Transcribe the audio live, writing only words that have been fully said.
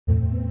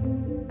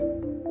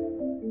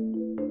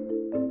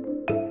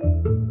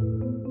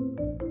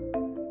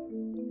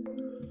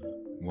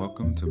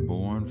Welcome to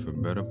Born for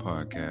Better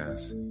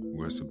Podcast,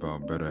 where it's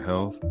about better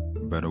health,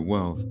 better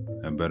wealth,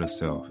 and better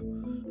self.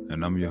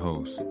 And I'm your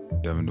host,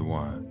 Devin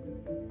DeWine.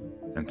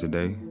 And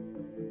today,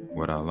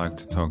 what I'd like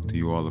to talk to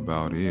you all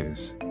about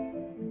is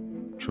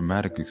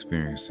traumatic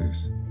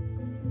experiences,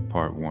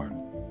 part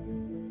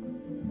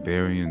 1,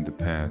 burying the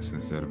past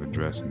instead of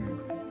addressing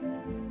it.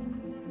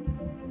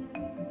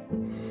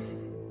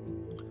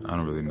 I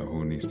don't really know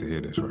who needs to hear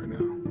this right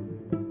now,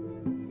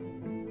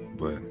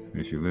 but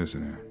if you're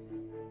listening,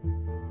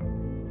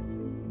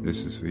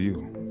 this is for you.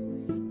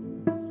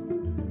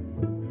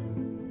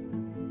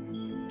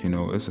 You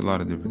know, it's a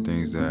lot of different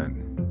things that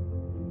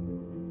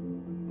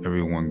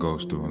everyone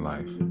goes through in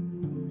life.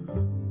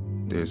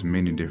 There's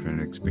many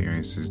different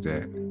experiences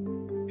that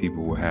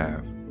people will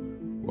have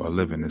while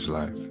living this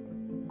life.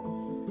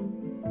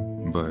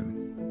 But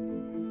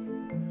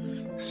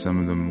some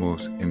of the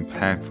most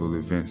impactful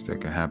events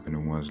that can happen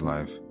in one's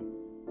life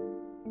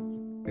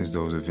is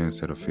those events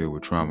that are filled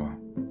with trauma.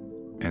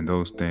 And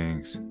those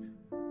things,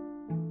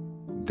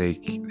 they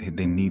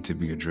need to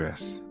be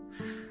addressed.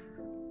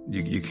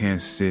 You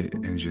can't sit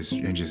and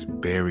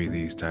just bury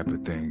these type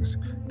of things.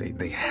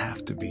 They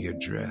have to be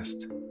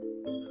addressed.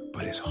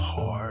 But it's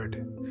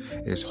hard.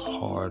 It's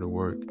hard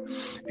work.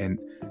 And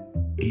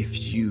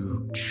if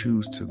you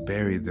choose to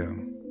bury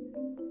them,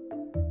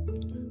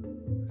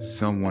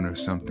 someone or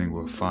something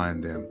will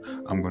find them.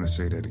 I'm going to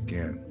say that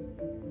again.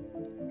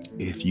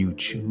 If you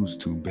choose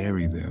to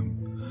bury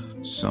them,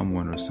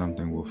 someone or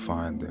something will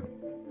find them.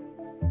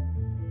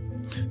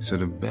 So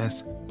the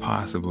best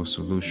possible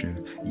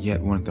solution, yet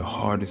one of the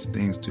hardest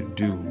things to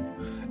do,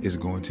 is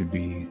going to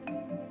be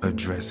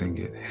addressing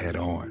it head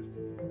on.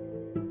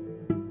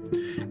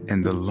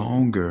 And the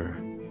longer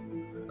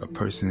a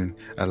person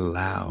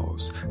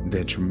allows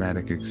their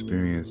traumatic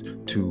experience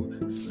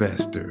to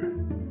fester,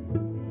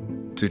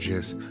 to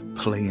just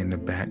play in the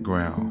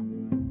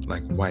background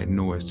like white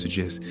noise, to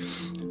just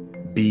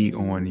be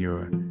on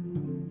your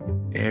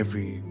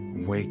every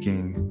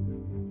waking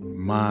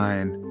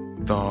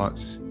mind,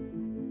 thoughts,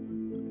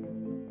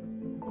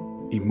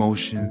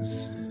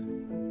 emotions.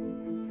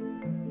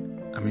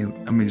 I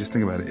mean, just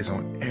think about it. It's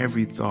on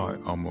every thought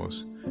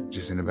almost,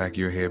 just in the back of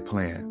your head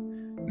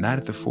playing. Not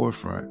at the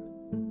forefront.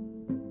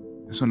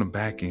 It's on the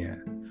back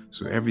end.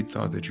 So every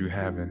thought that you're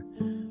having,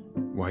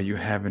 while you're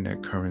having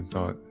that current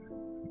thought,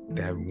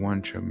 that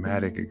one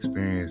traumatic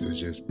experience is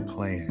just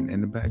playing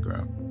in the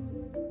background.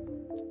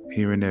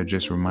 Here and there,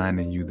 just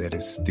reminding you that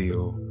it's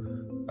still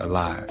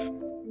alive.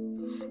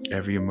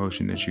 Every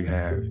emotion that you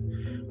have,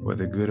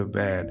 whether good or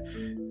bad,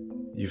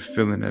 you're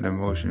feeling that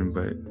emotion,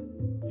 but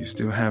you're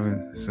still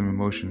having some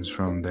emotions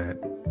from that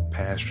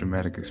past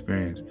traumatic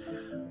experience.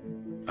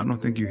 I don't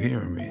think you're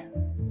hearing me.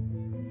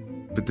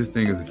 But this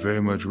thing is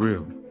very much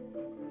real.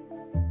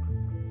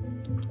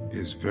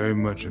 It's very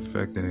much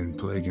affecting and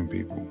plaguing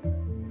people.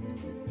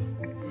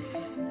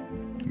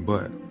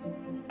 But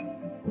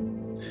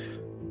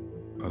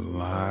a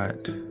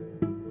lot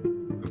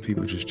of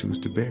people just choose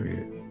to bury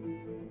it.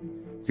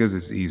 Because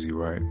it's easy,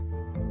 right?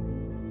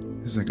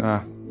 It's like,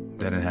 that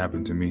didn't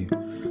happen to me.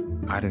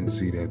 I didn't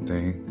see that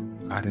thing.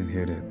 I didn't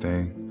hear that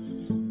thing.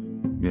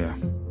 Yeah,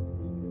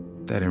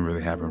 that didn't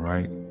really happen,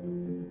 right?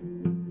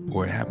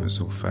 Or it happened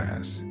so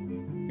fast,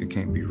 it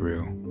can't be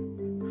real.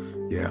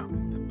 Yeah,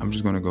 I'm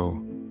just gonna go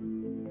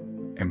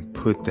and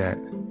put that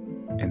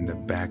in the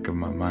back of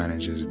my mind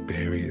and just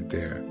bury it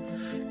there.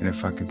 And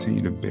if I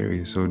continue to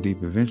bury it so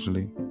deep,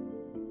 eventually,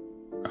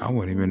 I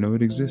wouldn't even know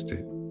it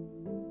existed.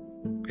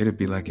 It'd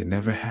be like it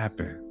never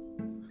happened.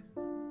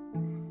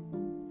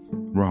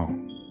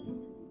 Wrong.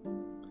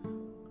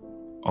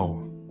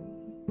 Oh,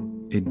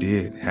 it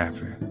did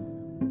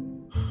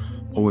happen.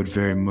 Oh, it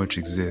very much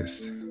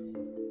exists.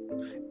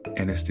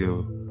 And it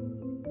still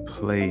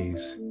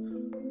plays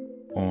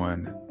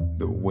on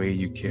the way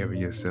you carry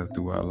yourself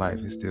throughout life.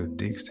 It still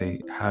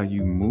dictates how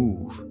you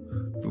move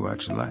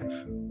throughout your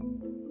life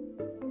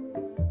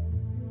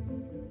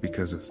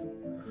because of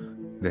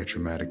that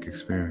traumatic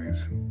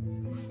experience.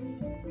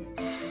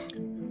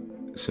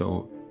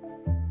 So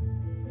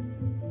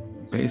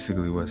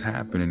basically what's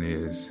happening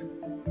is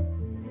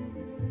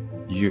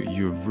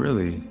you're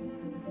really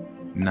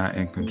not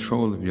in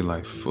control of your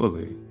life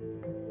fully,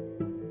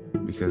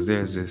 because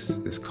there's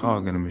this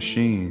cog in a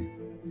machine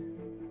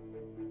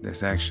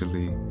that's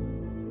actually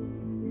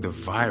the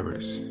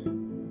virus.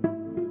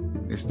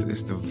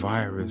 It's the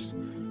virus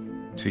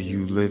to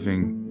you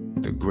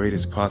living the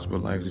greatest possible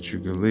life that you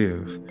could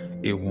live.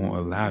 It won't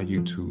allow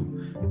you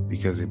to,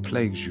 because it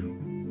plagues you.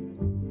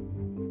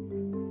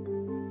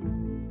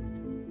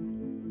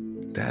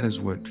 That is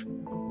what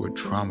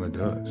trauma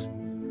does.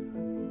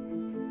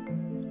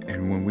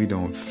 And when we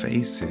don't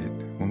face it,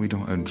 when we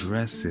don't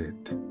address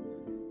it,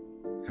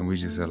 and we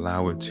just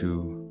allow it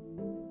to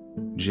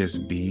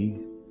just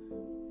be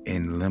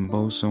in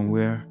limbo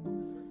somewhere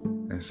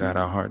inside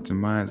our hearts and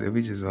minds, if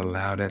we just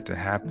allow that to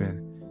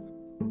happen,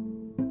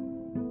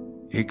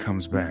 it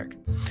comes back.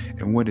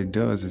 And what it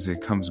does is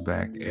it comes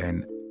back,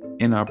 and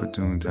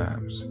inopportune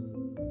times,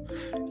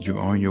 you're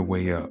on your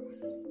way up.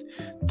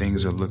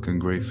 Things are looking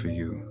great for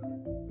you.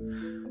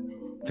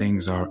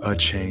 things are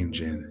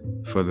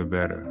a-changing for the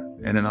better.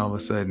 And then all of a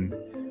sudden,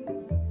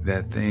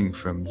 that thing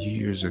from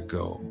years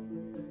ago,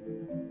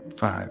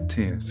 5,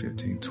 10,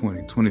 15,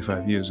 20,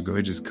 25 years ago,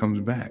 it just comes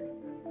back.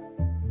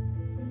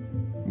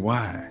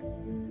 Why?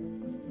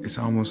 It's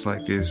almost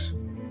like it's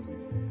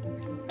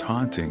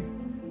taunting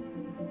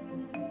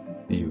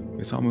you.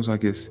 It's almost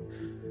like it's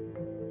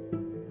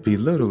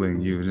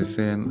belittling you, just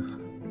saying,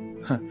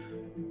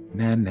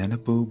 nana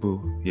boo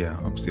boo. Yeah,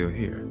 I'm still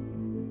here.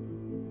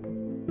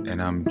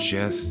 And I'm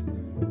just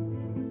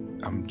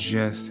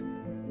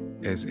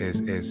as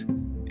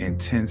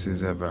intense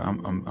as ever.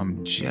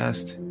 I'm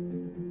just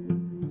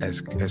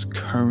as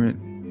current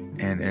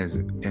and as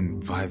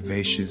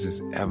vivacious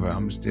as ever.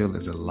 I'm still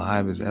as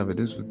alive as ever.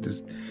 This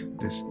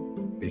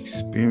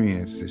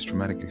experience, this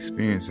traumatic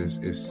experience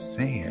is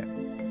saying.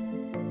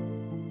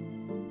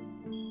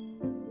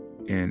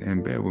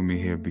 And bear with me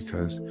here,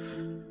 because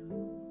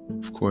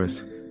of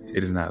course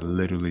it is not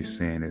literally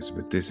saying this,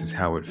 but this is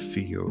how it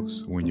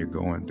feels when you're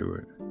going through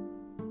it.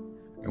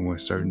 And when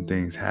certain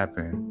things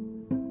happen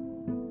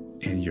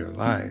in your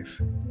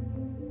life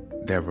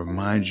that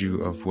remind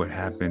you of what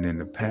happened in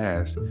the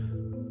past,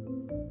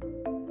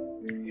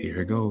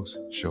 here it goes,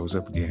 shows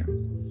up again.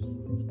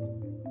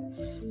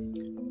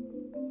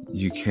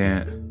 You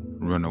can't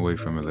run away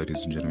from it,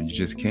 ladies and gentlemen. You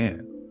just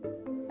can't.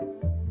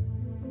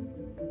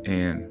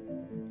 And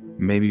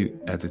maybe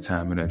at the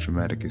time of that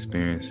traumatic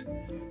experience,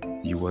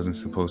 you wasn't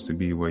supposed to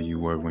be where you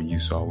were when you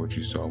saw what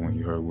you saw, when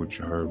you heard what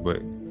you heard,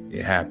 but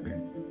it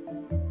happened.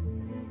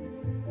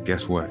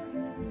 Guess what?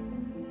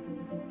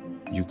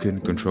 You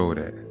couldn't control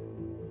that.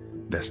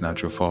 That's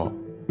not your fault.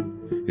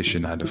 It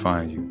should not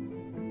define you.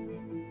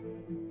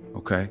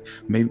 Okay?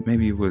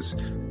 Maybe it was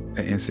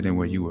an incident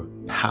where you were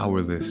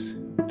powerless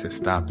to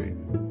stop it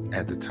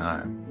at the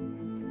time.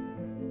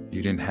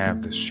 You didn't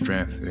have the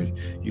strength, or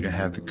you didn't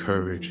have the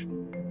courage.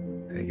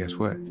 Hey, guess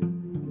what?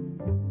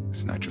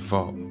 It's not your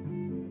fault.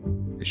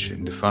 It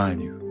shouldn't define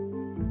you.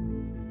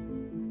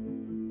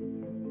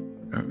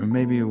 Or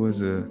maybe it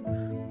was a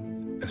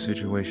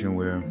situation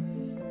where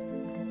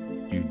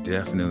you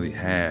definitely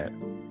had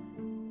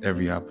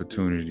every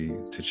opportunity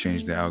to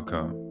change the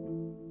outcome,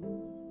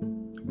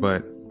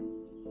 but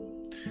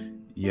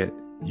yet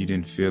you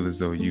didn't feel as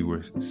though you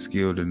were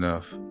skilled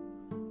enough,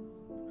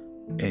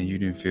 and you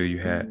didn't feel you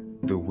had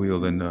the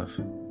will enough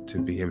to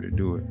be able to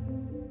do it.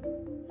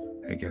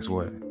 Hey, guess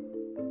what?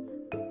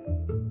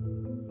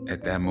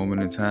 At that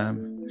moment in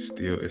time, it's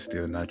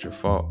still not your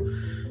fault.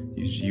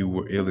 You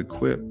were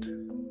ill-equipped.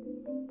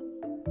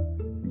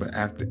 But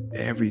after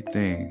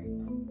everything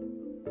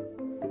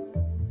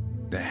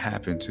that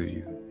happened to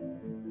you,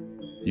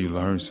 you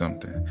learned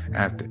something.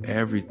 After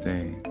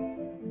everything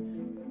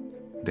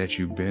that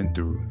you've been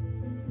through,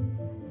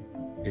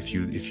 if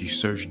you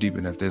search deep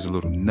enough, there's a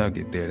little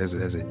nugget there.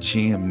 There's a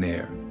gem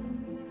there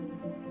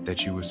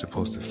that you were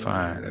supposed to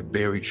find, a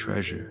buried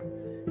treasure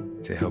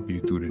to help you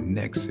through the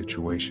next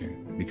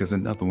situation, because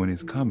another one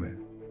is coming.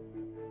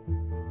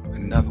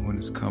 Another one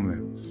is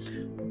coming.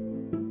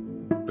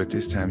 But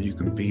this time you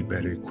can be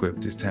better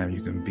equipped. This time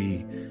you can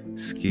be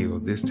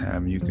skilled. This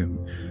time you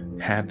can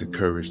have the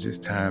courage. This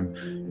time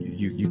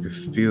you can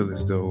feel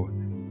as though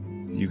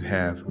you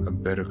have a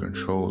better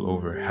control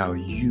over how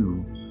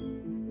you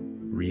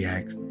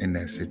react in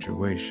that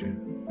situation.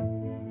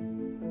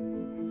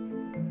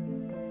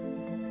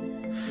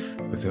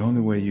 But the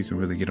only way you can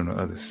really get on the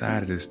other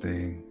side of this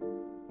thing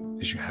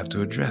is you have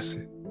to address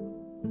it.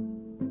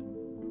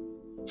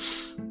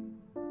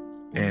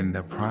 And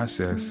the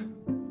process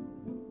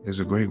is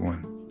a great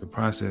one. The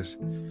process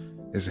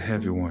is a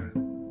heavy one.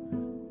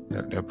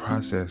 That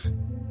process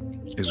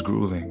is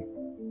grueling.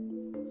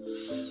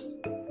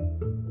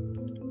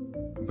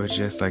 But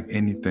just like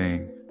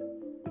anything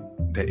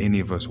that any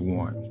of us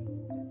want,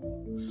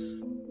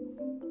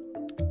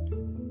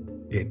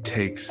 it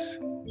takes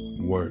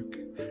work.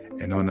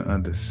 And on the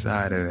other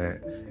side of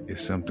that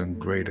is something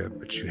greater.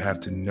 But you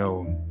have to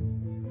know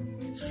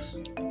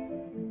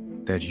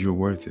that you're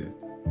worth it.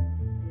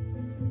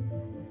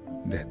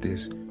 That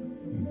this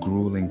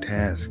grueling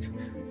task,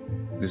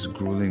 this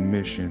grueling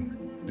mission,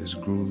 this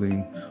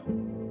grueling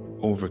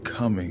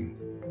overcoming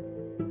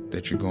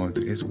that you're going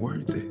through is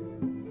worth it.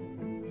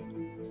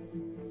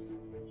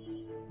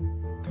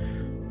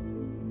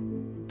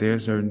 There are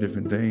certain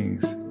different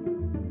things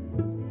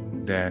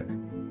that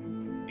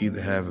either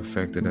have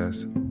affected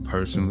us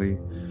personally,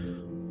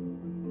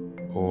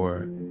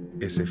 or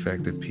it's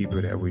affected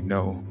people that we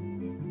know,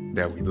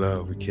 that we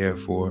love, we care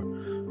for,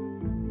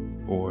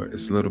 or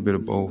it's a little bit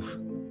of both.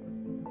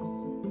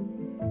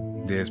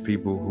 There's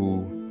people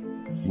who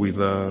we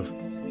love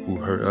who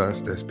hurt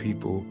us. There's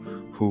people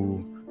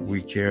who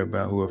we care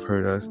about who have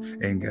hurt us.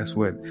 And guess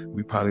what?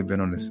 We've probably been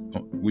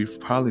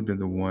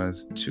the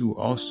ones to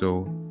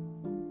also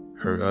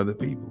hurt other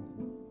people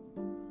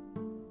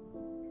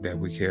that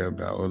we care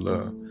about or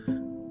love.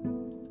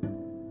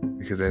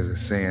 Because there's a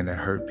saying that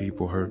hurt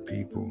people hurt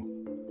people.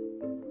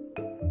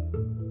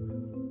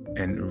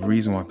 And the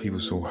reason why people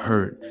are so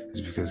hurt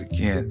is because,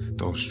 again,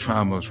 those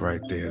traumas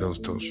right there, those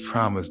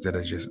traumas that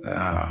are just,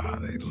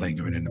 they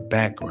lingering in the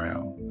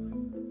background.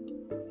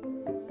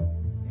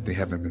 They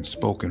haven't been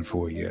spoken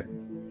for yet.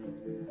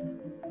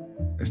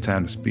 It's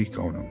time to speak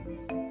on them.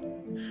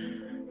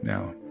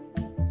 Now,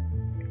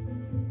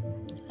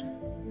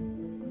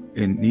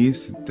 it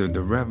needs to,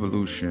 the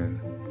revolution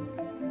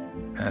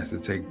has to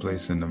take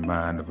place in the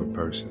mind of a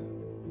person.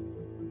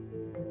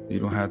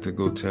 You don't have to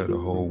go tell the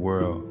whole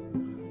world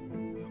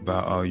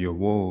about all your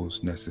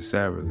woes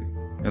necessarily,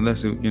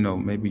 unless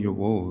maybe your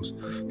woes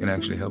can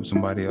actually help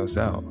somebody else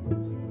out.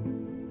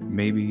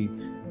 Maybe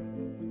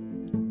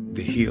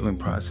the healing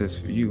process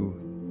for you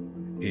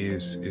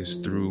is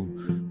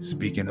through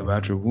speaking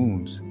about your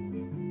wounds,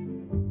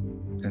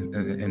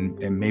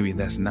 and maybe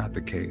that's not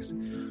the case.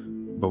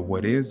 But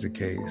what is the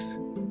case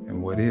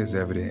and what is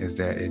evident is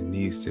that it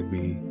needs to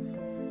be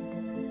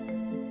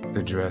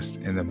addressed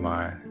in the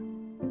mind.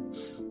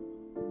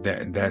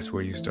 That's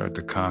where you start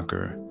to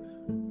conquer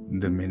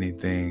the many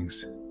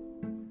things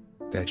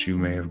that you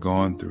may have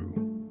gone through.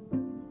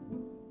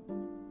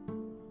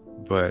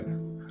 But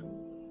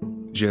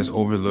just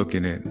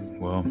overlooking it,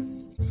 well,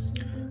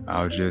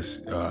 I'll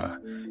just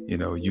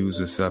use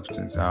a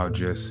substance. I'll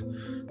just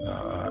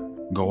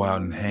go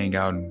out and hang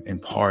out and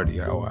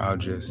party. I'll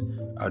just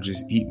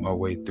eat my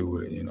way through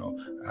it.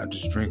 I'll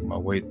just drink my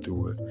way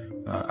through it.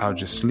 I'll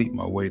just sleep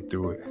my way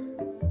through it.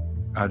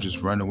 I'll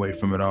just run away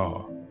from it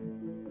all.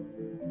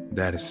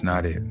 That is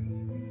not it.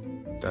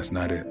 That's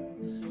not it.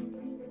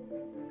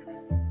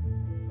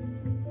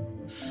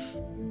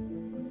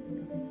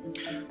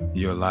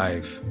 Your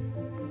life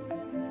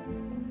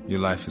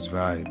is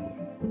valuable.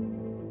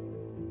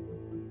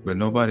 But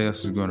nobody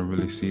else is going to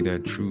really see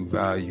that true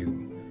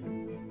value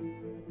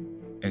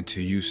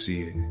until you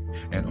see it.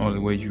 And only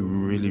way you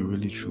really,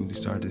 really, truly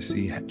start to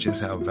see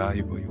just how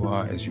valuable you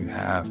are as you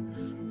have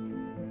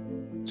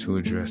to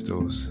address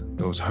those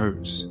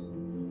hurts,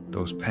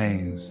 those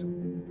pains,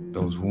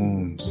 those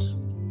wounds.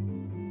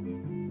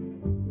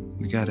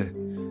 You gotta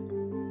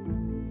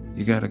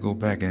go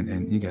back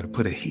and you gotta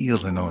put a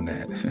healing on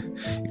that.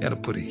 You gotta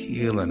put a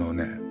healing on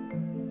that.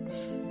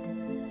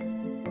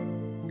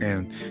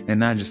 And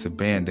not just a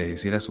Band-Aid.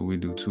 See, that's what we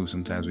do too.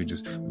 Sometimes we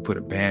put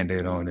a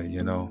Band-Aid on it,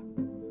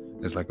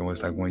 It's like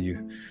when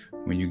you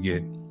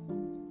get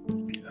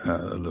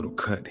a little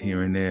cut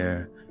here and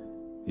there,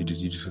 you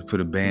just put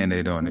a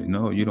Band-Aid on it.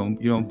 No, you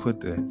don't put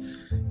the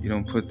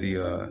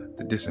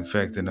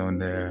disinfectant on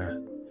there,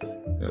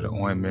 the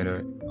ointment,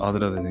 or all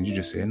that other things. You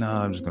just say, no,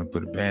 I'm just gonna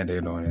put a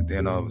Band-Aid on it.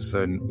 Then all of a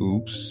sudden,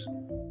 oops,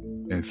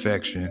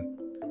 infection.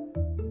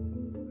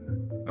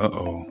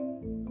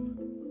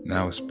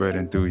 Now it's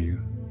spreading through you.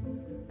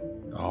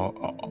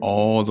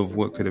 All of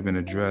what could have been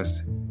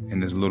addressed in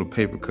this little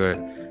paper cut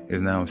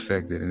is now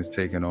infected and it's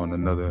taking on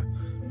another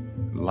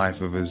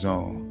life of its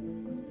own.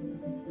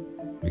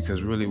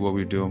 Because really what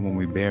we're doing when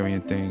we're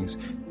burying things,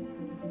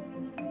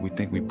 we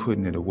think we're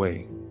putting it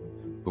away,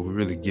 but we're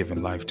really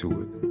giving life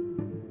to it.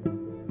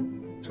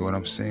 So what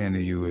I'm saying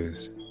to you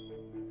is,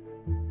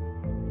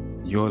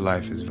 your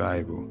life is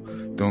valuable.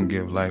 Don't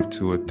give life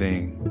to a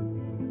thing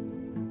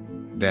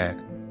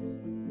that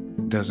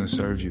doesn't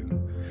serve you.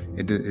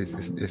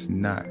 It's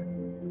not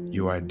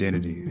your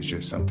identity. It's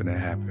just something that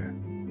happened.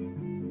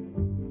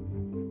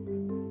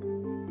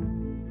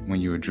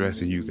 When you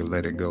address it, you can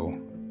let it go.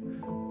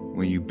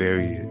 When you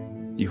bury it,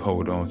 you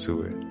hold on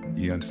to it.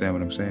 You understand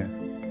what I'm saying?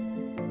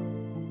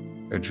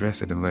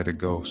 Address it and let it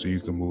go so you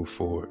can move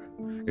forward.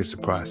 It's a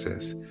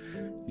process.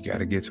 You got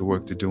to get to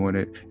work to doing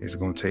it. It's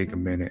going to take a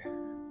minute,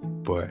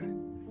 but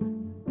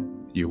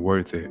you're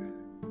worth it.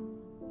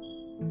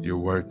 You're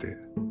worth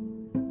it.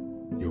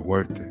 You're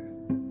worth it.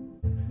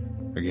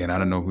 Again, I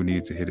don't know who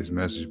needs to hear this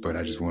message, but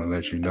I just want to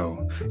let you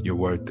know you're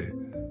worth it.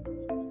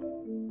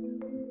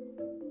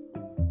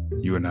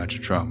 You are not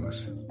your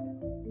traumas.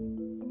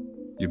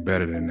 You're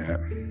better than that.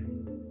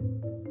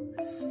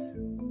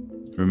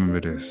 Remember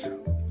this.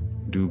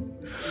 Do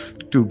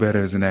better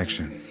as an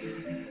action.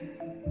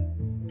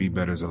 Be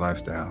better as a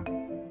lifestyle.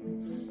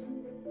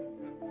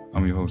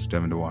 I'm your host,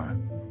 Devin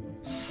DeWine.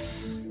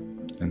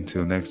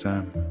 Until next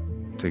time,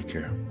 take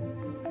care.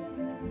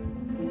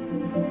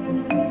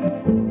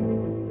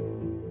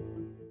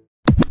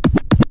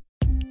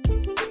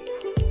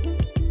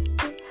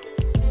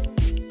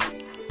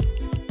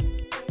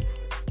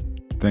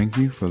 Thank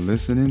you for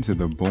listening to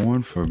the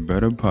Born for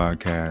Better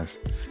podcast.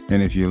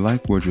 And if you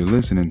like what you're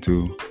listening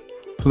to,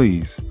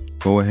 please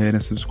go ahead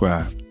and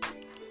subscribe.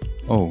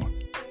 Oh,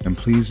 and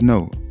please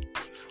note,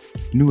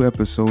 new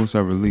episodes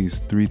are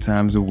released 3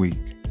 times a week.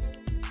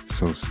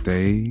 So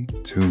stay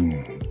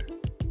tuned.